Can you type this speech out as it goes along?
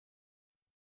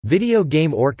Video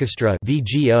Game Orchestra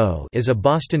 (VGO) is a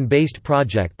Boston-based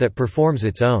project that performs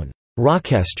its own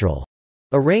rockestral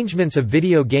arrangements of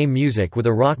video game music with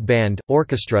a rock band,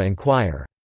 orchestra and choir.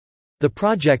 The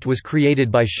project was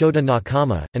created by Shota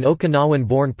Nakama, an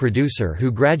Okinawan-born producer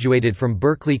who graduated from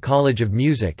Berklee College of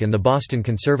Music and the Boston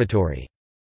Conservatory.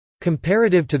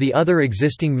 Comparative to the other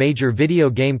existing major video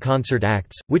game concert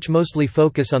acts, which mostly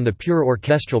focus on the pure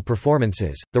orchestral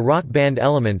performances, the rock band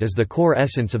element is the core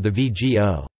essence of the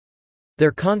VGO.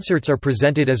 Their concerts are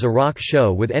presented as a rock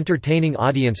show with entertaining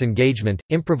audience engagement,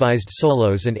 improvised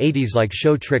solos and 80s-like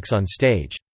show tricks on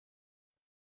stage.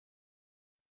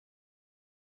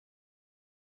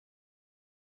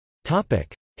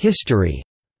 History.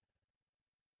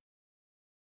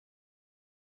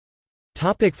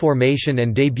 Formation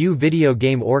and debut. Video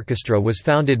Game Orchestra was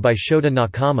founded by Shota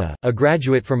Nakama, a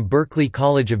graduate from Berklee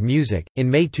College of Music, in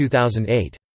May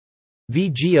 2008.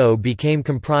 VGO became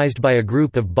comprised by a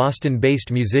group of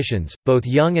Boston-based musicians, both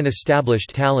young and established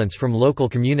talents from local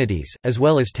communities, as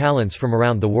well as talents from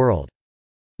around the world.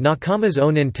 Nakama's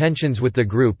own intentions with the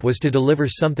group was to deliver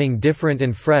something different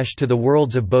and fresh to the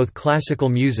worlds of both classical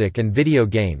music and video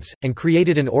games, and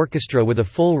created an orchestra with a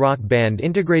full rock band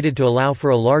integrated to allow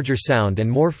for a larger sound and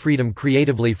more freedom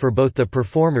creatively for both the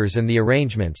performers and the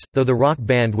arrangements, though the rock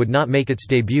band would not make its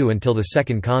debut until the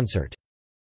second concert.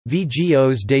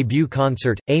 VGO's debut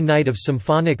concert, A Night of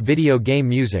Symphonic Video Game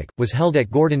Music, was held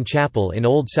at Gordon Chapel in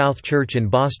Old South Church in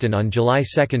Boston on July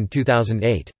 2,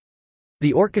 2008.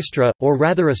 The orchestra, or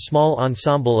rather a small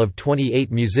ensemble of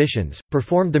 28 musicians,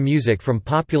 performed the music from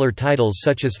popular titles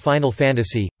such as Final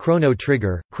Fantasy, Chrono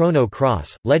Trigger, Chrono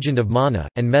Cross, Legend of Mana,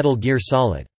 and Metal Gear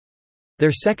Solid.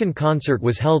 Their second concert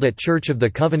was held at Church of the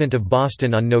Covenant of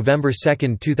Boston on November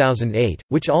 2, 2008,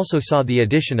 which also saw the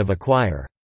addition of a choir.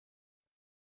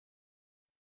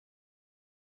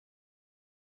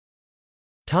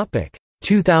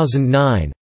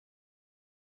 2009.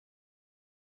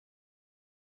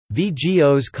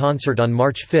 VGO's concert on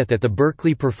March 5 at the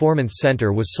Berklee Performance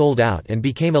Center was sold out and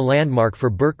became a landmark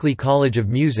for Berklee College of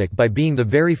Music by being the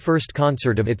very first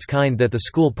concert of its kind that the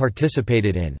school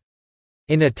participated in.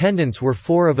 In attendance were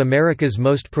four of America's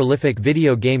most prolific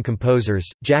video game composers,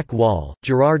 Jack Wall,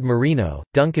 Gerard Marino,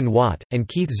 Duncan Watt, and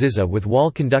Keith Zizza, with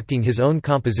Wall conducting his own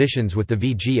compositions with the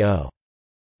VGO.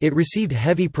 It received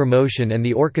heavy promotion and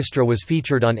the orchestra was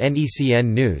featured on NECN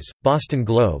News, Boston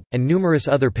Globe, and numerous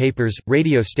other papers,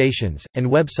 radio stations, and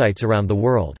websites around the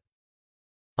world.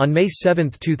 On May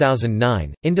 7,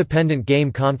 2009, Independent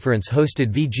Game Conference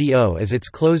hosted VGO as its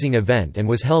closing event and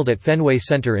was held at Fenway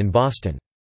Center in Boston.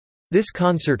 This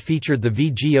concert featured the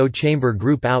VGO chamber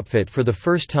group outfit for the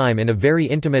first time in a very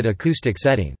intimate acoustic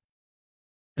setting.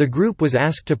 The group was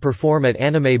asked to perform at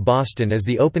Anime Boston as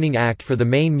the opening act for the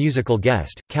main musical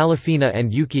guest, Calafina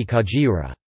and Yuki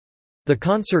Kajiura. The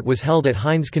concert was held at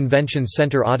Heinz Convention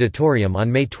Center Auditorium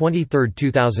on May 23,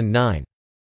 2009.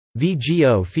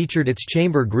 VGO featured its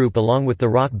chamber group along with the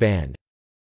rock band.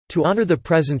 To honor the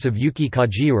presence of Yuki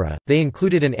Kajiura, they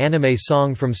included an anime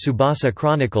song from Tsubasa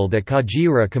Chronicle that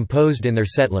Kajiura composed in their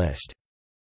set list.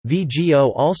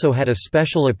 VGO also had a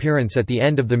special appearance at the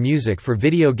end of the Music for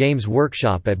Video Games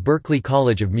workshop at Berklee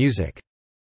College of Music.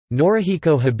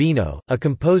 Norihiko Hibino, a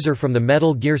composer from the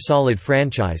Metal Gear Solid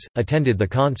franchise, attended the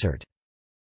concert.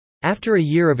 After a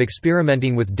year of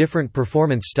experimenting with different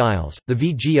performance styles, the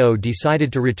VGO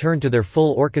decided to return to their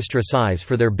full orchestra size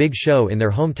for their big show in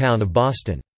their hometown of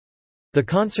Boston. The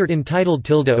concert, entitled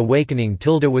Awakening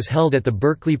was held at the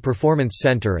Berklee Performance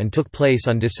Center and took place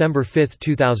on December 5,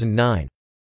 2009.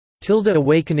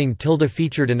 Awakening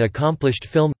featured an accomplished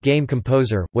film, game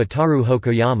composer, Wataru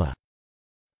Hokoyama.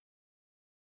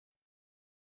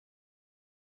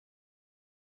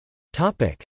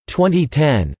 Topic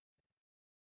 2010.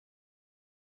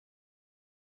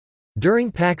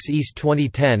 During PAX East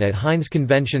 2010 at Heinz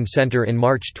Convention Center in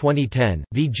March 2010,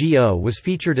 VGO was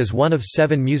featured as one of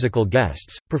 7 musical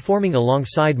guests, performing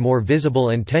alongside more visible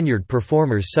and tenured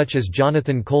performers such as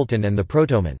Jonathan Colton and the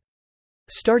Protomen.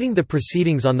 Starting the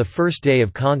proceedings on the first day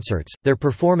of concerts, their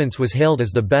performance was hailed as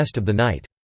the best of the night.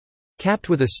 Capped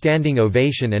with a standing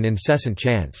ovation and incessant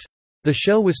chants. The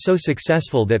show was so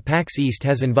successful that PAX East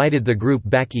has invited the group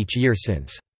back each year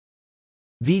since.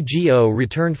 VGO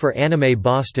returned for Anime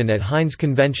Boston at Heinz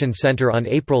Convention Center on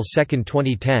April 2,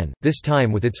 2010, this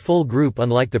time with its full group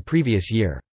unlike the previous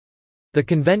year. The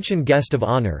convention guest of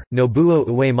honor, Nobuo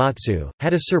Uematsu,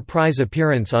 had a surprise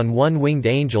appearance on One Winged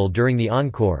Angel during the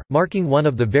encore, marking one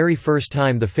of the very first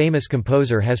time the famous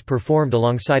composer has performed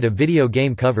alongside a video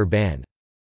game cover band.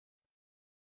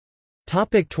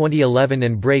 2011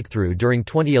 and breakthrough. During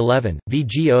 2011,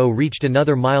 VGO reached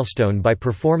another milestone by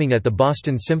performing at the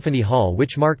Boston Symphony Hall,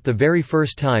 which marked the very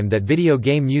first time that video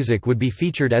game music would be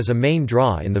featured as a main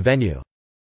draw in the venue.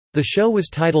 The show was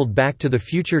titled Back to the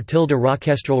Future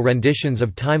orchestral renditions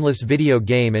of timeless video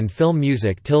game and film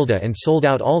music and sold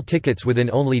out all tickets within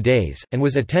only days, and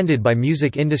was attended by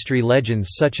music industry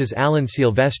legends such as Alan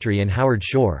Silvestri and Howard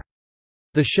Shore.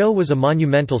 The show was a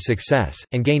monumental success,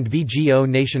 and gained VGO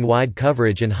nationwide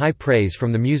coverage and high praise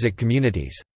from the music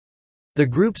communities. The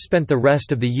group spent the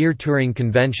rest of the year touring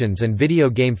conventions and video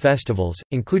game festivals,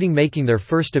 including making their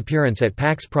first appearance at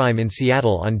PAX Prime in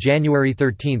Seattle on January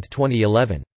 13,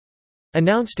 2011.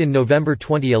 Announced in November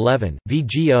 2011,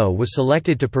 VGO was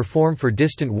selected to perform for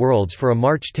Distant Worlds for a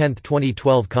March 10,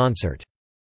 2012 concert.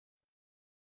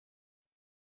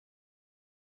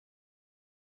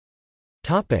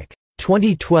 Topic: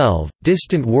 2012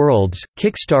 Distant Worlds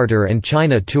Kickstarter and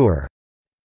China tour.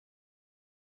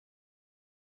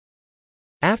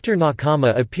 After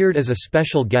Nakama appeared as a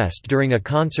special guest during a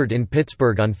concert in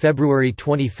Pittsburgh on February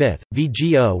 25,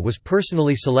 VGO was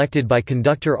personally selected by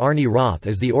conductor Arnie Roth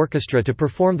as the orchestra to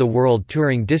perform the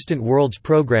world-touring Distant Worlds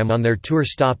program on their tour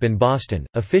stop in Boston,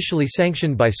 officially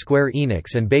sanctioned by Square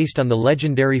Enix and based on the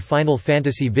legendary Final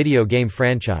Fantasy video game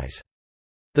franchise.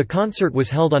 The concert was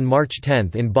held on March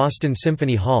 10 in Boston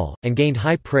Symphony Hall, and gained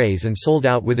high praise and sold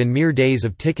out within mere days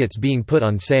of tickets being put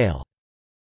on sale.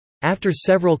 After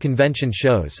several convention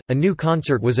shows, a new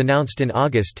concert was announced in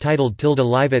August titled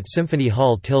Live at Symphony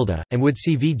Hall and would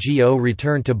see VGO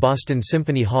return to Boston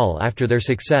Symphony Hall after their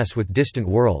success with Distant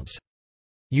Worlds.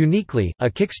 Uniquely, a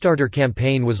Kickstarter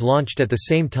campaign was launched at the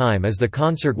same time as the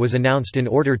concert was announced in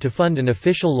order to fund an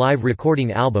official live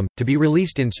recording album, to be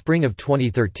released in spring of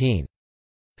 2013.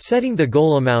 Setting the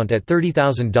goal amount at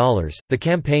 $30,000, the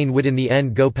campaign would in the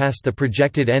end go past the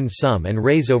projected end sum and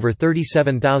raise over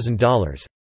 $37,000.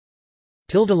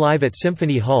 Live at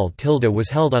Symphony Hall was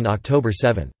held on October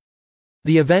 7.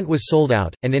 The event was sold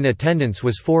out, and in attendance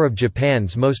was 4 of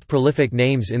Japan's most prolific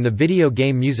names in the video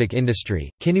game music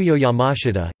industry: Kinuyo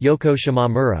Yamashita, Yoko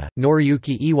Shimomura,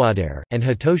 Noriyuki Iwadare, and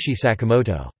Hitoshi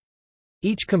Sakamoto.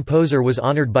 Each composer was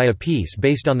honored by a piece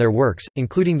based on their works,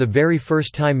 including the very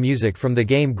first time music from the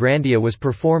game Grandia was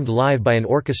performed live by an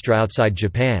orchestra outside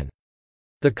Japan.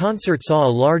 The concert saw a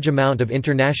large amount of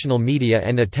international media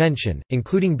and attention,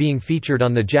 including being featured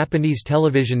on the Japanese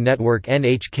television network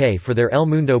NHK for their El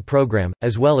Mundo program,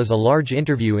 as well as a large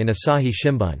interview in Asahi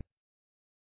Shimbun.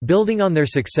 Building on their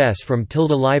success from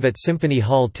Live at Symphony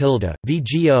Hall,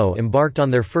 VGO embarked on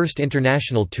their first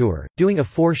international tour, doing a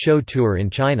 4-show tour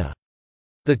in China.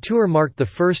 The tour marked the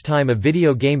first time a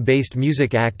video game-based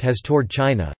music act has toured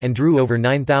China, and drew over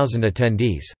 9,000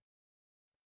 attendees.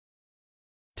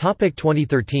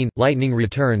 2013 – Lightning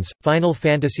returns, Final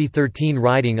Fantasy XIII.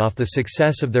 Riding off the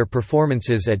success of their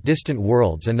performances at Distant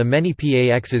Worlds and the many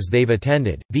PAXs they've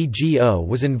attended, VGO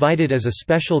was invited as a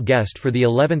special guest for the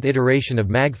 11th iteration of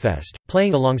MagFest,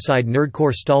 playing alongside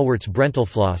nerdcore stalwarts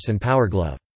Brentalfloss and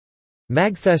Powerglove.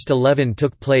 MagFest 11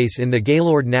 took place in the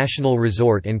Gaylord National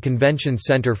Resort and Convention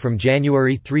Center from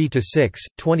January 3 to 6,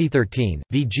 2013.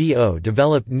 VGO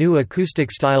developed new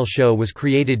acoustic-style show was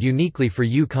created uniquely for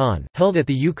UConn, held at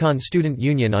the UConn Student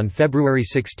Union on February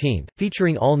 16,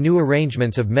 featuring all new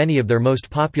arrangements of many of their most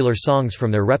popular songs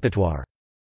from their repertoire.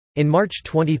 In March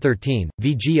 2013,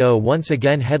 VGO once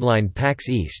again headlined PAX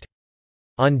East.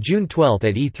 On June 12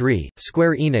 at E3,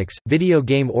 Square Enix, Video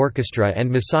Game Orchestra and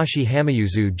Masashi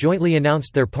Hamauzu jointly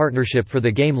announced their partnership for the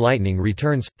game Lightning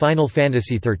Returns, Final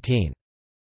Fantasy XIII.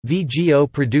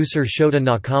 VGO producer Shota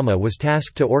Nakama was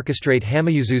tasked to orchestrate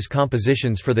Hamauzu's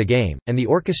compositions for the game, and the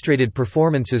orchestrated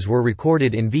performances were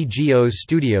recorded in VGO's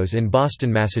studios in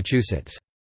Boston, Massachusetts.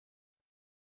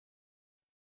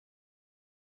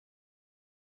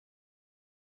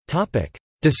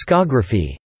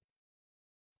 Discography.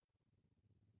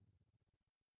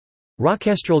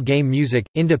 Rockestral Game Music,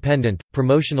 Independent,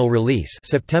 Promotional Release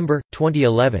September,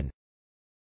 2011.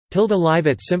 Live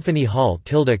at Symphony Hall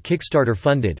Kickstarter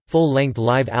funded, full-length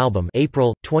live album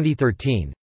April,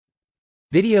 2013.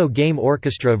 Video Game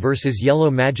Orchestra vs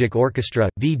Yellow Magic Orchestra,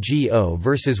 VGO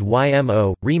vs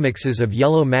YMO, remixes of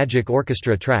Yellow Magic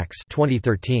Orchestra tracks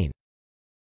 2013.